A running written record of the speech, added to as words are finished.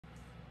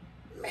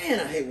Man,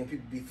 I hate when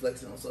people be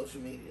flexing on social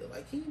media.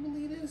 Like, can you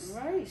believe this?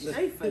 Right,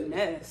 straight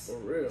finesse. For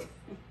real.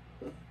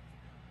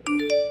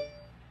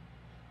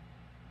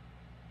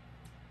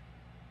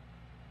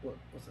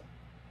 What's up?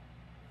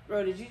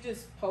 Bro, did you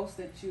just post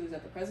that you was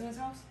at the president's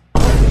house?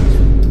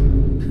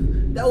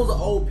 That was an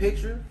old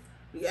picture.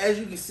 As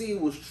you can see,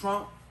 it was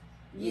Trump.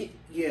 Yeah.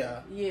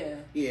 Yeah.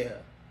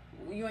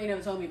 You ain't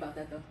never told me about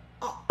that though.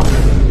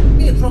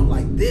 Me and Trump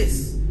like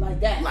this.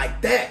 Like that.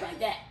 Like that. Like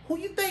that. Who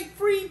you think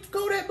freed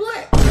Kodak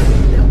Black?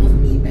 That was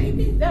me,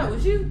 baby. That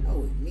was you? That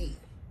was me.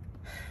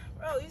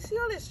 Bro, you see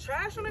all this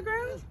trash on the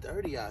ground? It's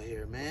dirty out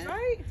here, man.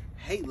 Right?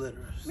 Hate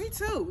litters. Me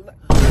too.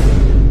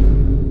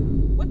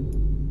 What?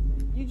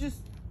 You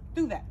just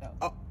do that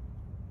though?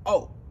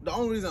 Oh, the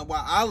only reason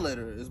why I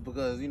litter is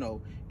because, you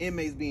know,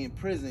 inmates be in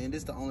prison and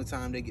this the only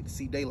time they get to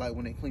see daylight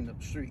when they clean up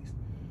the streets.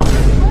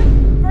 What?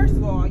 First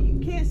of all, you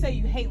can't say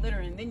you hate litter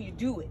and then you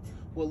do it.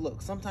 Well,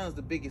 look, sometimes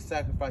the biggest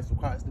sacrifice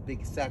requires the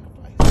biggest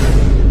sacrifice.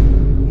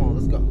 Come on,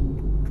 let's go.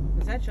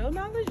 Is that your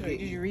knowledge or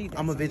did you read that?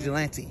 I'm a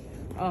vigilante.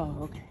 Oh,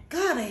 okay.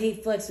 God, I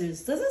hate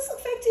flexors. Does this look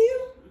fake to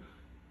you?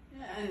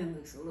 Yeah, it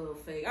looks a little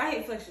fake. I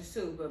hate flexors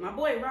too, but my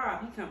boy Rob,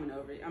 he coming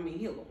over. I mean,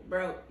 he a little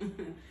broke.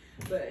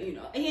 But, you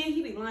know,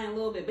 he be lying a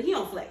little bit, but he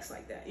don't flex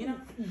like that, you know?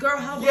 Girl,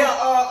 how about... Yeah,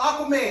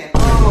 Aquaman.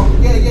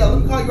 Yeah,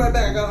 let me call you right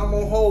back. I'm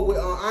on hold with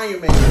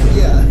Iron Man.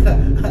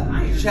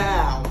 Yeah.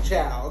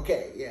 Chow.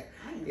 Okay, yeah.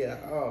 Yeah,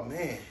 oh,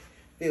 man.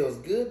 Feels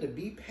good to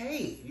be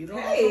paid. You know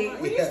what I'm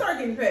saying? When you start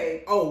getting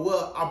paid? Oh,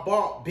 well, I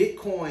bought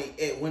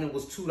Bitcoin when it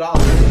was $2.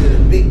 We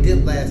did a big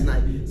dip last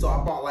night. So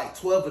I bought like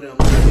 12 of them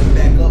and it went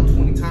back up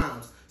 20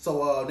 times.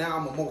 So now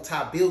I'm a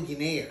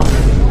multi-billionaire.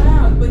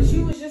 Wow, but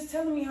you was just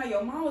telling me how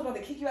your mom was about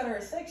to kick you out of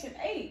her Section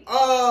 8.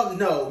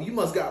 No, you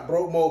must got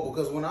broke mobile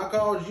because when I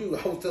called you,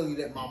 I was telling you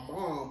that my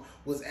mom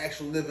was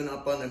actually living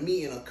up under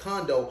me in a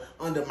condo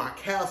under my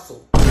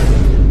castle.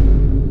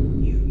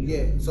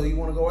 Yeah, so you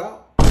want to go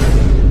out?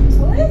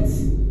 What?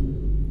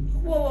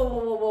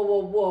 Whoa.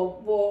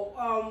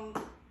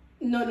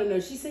 No.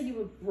 She said you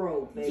were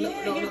broke, baby.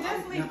 Yeah, No, you're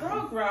definitely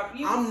broke, Rob.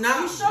 I'm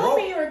not You showed broke.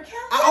 me your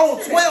account. I own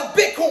yesterday. 12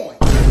 Bitcoin.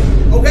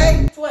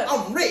 Okay? 12.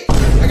 I'm rich.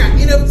 I got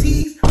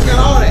NFTs. I got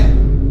all that.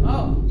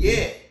 Oh.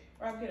 Yeah.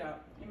 Rob, get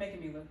out. You're making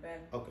me look bad.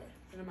 Okay.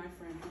 You're my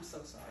friend. I'm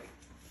so sorry.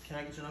 Can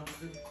I get your number,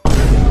 too?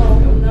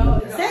 No.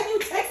 Is that you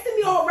texting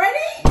me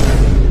already?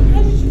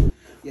 How did you?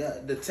 Yeah,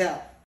 the tap.